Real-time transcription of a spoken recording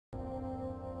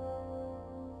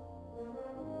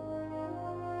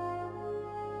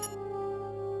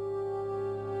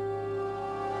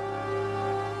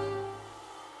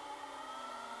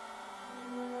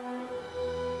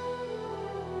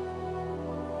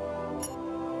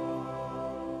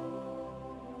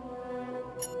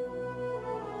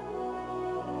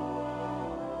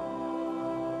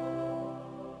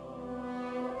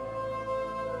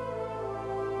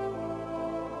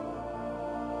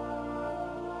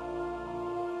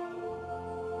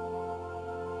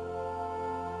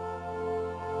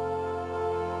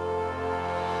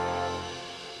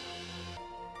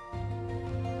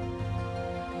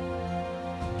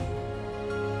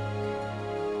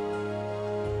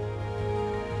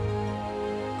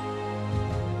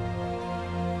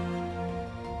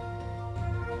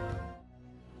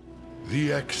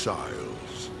The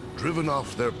exiles, driven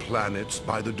off their planets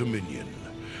by the Dominion,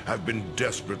 have been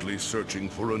desperately searching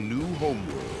for a new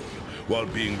homeworld while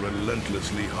being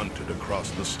relentlessly hunted across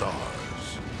the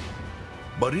stars.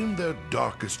 But in their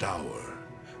darkest hour,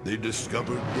 they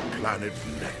discovered the planet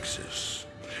Nexus,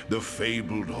 the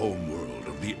fabled homeworld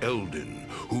of the Eldin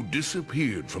who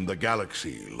disappeared from the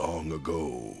galaxy long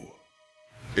ago.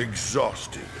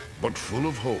 Exhausted, but full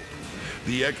of hope,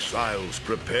 the exiles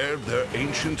prepared their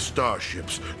ancient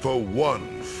starships for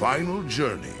one final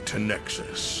journey to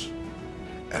Nexus.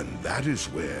 And that is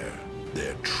where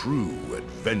their true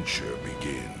adventure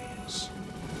begins.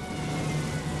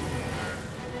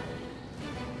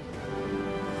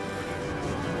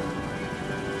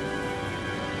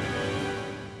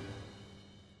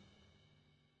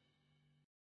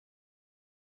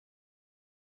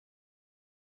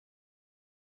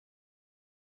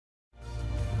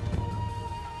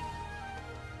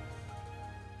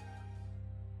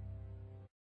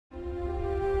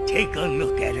 Take a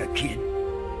look at her, kid.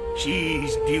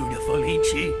 She's beautiful, ain't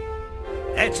she?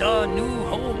 That's our new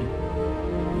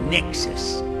home,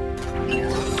 Nexus.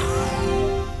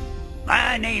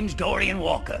 My name's Dorian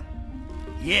Walker.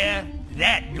 Yeah,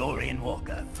 that Dorian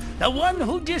Walker. The one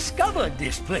who discovered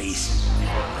this place.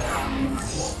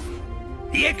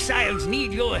 The exiles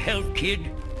need your help,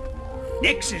 kid.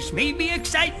 Nexus may be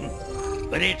exciting,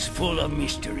 but it's full of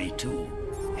mystery, too.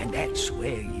 And that's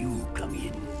where you come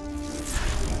in.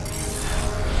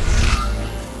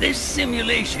 This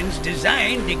simulation's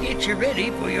designed to get you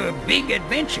ready for your big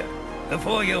adventure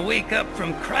before you wake up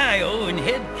from cryo and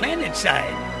head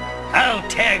planetside. I'll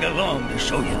tag along to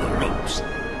show you the ropes.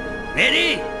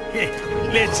 Ready?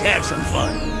 Let's have some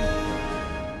fun.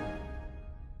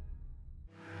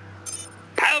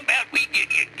 How about we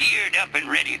get you geared up and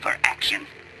ready for action?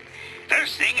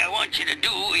 First thing I want you to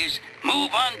do is move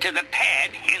on to the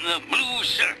pad in the blue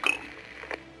circle.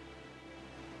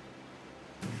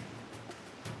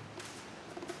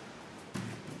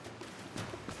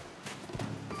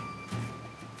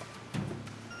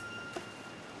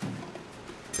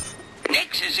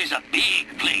 Nexus is a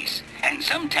big place, and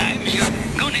sometimes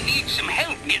you're gonna need some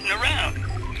help getting around.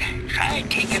 Try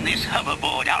taking this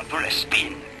hoverboard out for a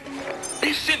spin.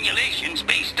 This simulation's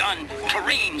based on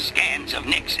terrain scans of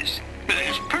Nexus.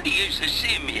 As pretty as the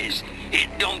sim is, it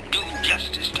don't do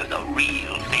justice to the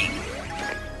real thing.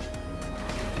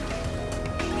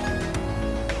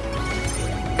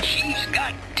 She's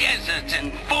got deserts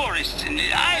and forests and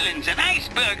islands and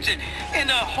icebergs and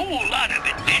a whole lot of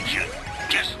adventure.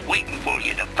 Just waiting for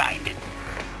you to find it.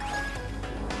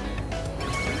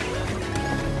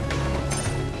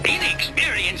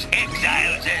 Inexperienced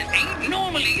exiles ain't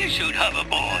normally issued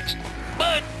hoverboards,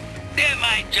 but there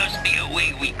might just be a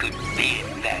way we could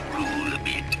bend that rule a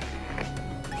bit.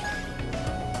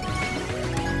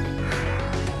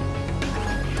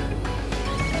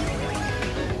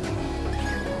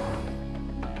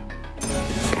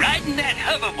 Riding that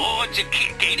hoverboard's a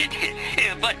kick, ain't it?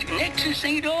 But Nexus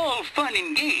ain't all fun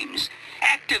and games.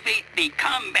 Activate the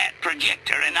combat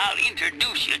projector and I'll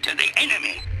introduce you to the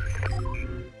enemy.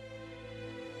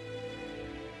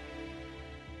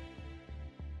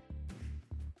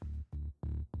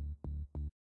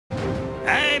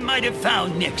 I might have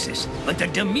found Nexus, but the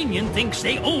Dominion thinks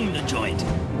they own the joint.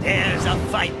 There's a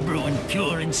fight brewing,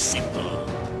 pure and simple.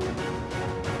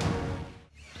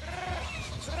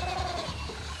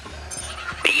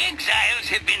 Exiles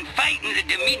have been fighting the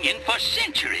Dominion for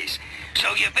centuries,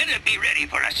 so you better be ready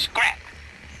for a scrap.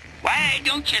 Why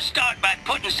don't you start by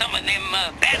putting some of them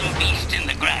battle beasts in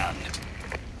the ground?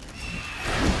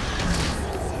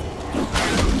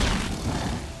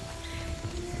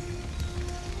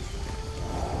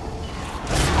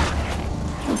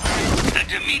 The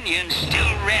Dominion's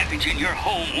still ravaging your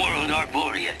home world,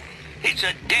 Arborea. It's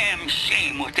a damn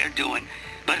shame what they're doing.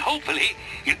 But hopefully,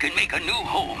 you can make a new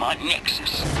home on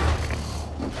Nexus.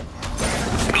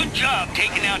 Good job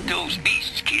taking out those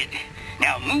beasts, kid.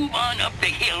 Now move on up the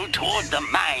hill toward the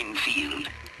minefield.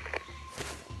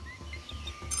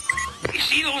 You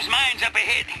see those mines up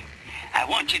ahead? I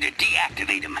want you to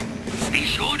deactivate them. Be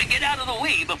sure to get out of the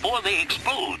way before they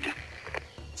explode.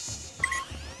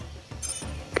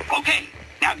 Okay,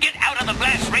 now get out of the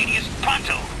blast radius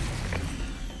pronto.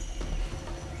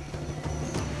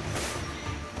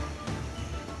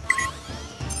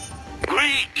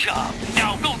 Great job.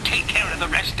 Now go take care of the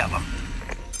rest of them.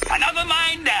 Another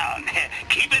mine down.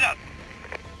 Keep it up.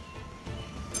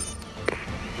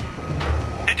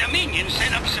 The Dominion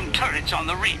set up some turrets on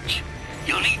the ridge.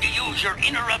 You'll need to use your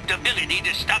interrupt ability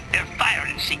to stop their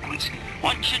firing sequence.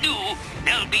 Once you do,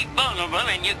 they'll be vulnerable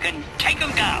and you can take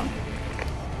them down.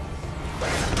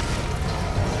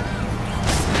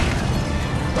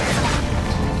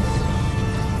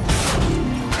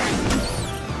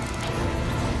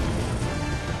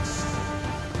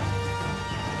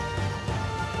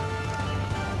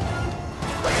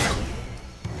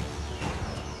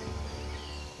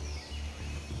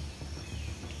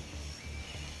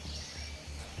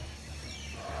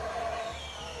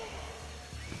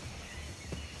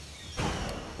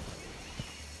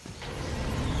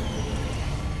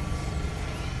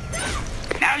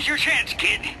 Now's your chance,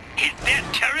 kid. Hit that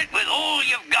turret with all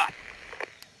you've got.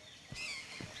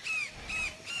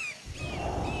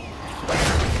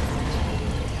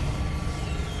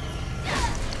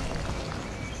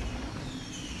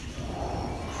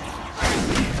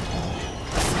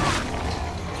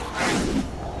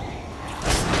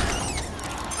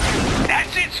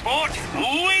 That's it, sport.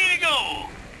 Way to go.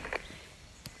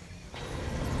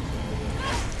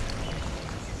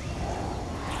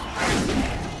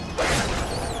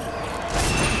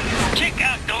 Check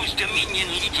out those Dominion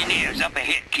Legionnaires up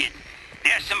ahead, kid.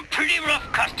 They're some pretty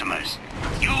rough customers.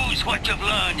 Use what you've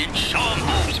learned and show 'em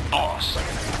who's boss.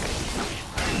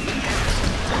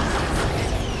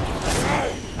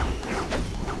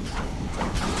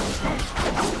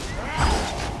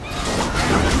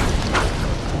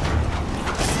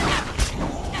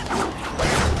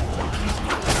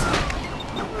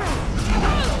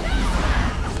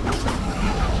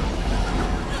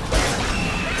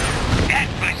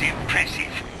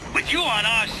 You on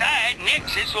our side,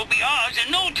 Nexus will be ours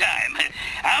in no time.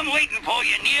 I'm waiting for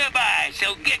you nearby,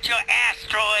 so get your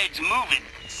asteroids moving.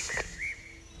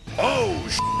 Oh,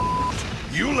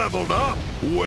 you leveled up?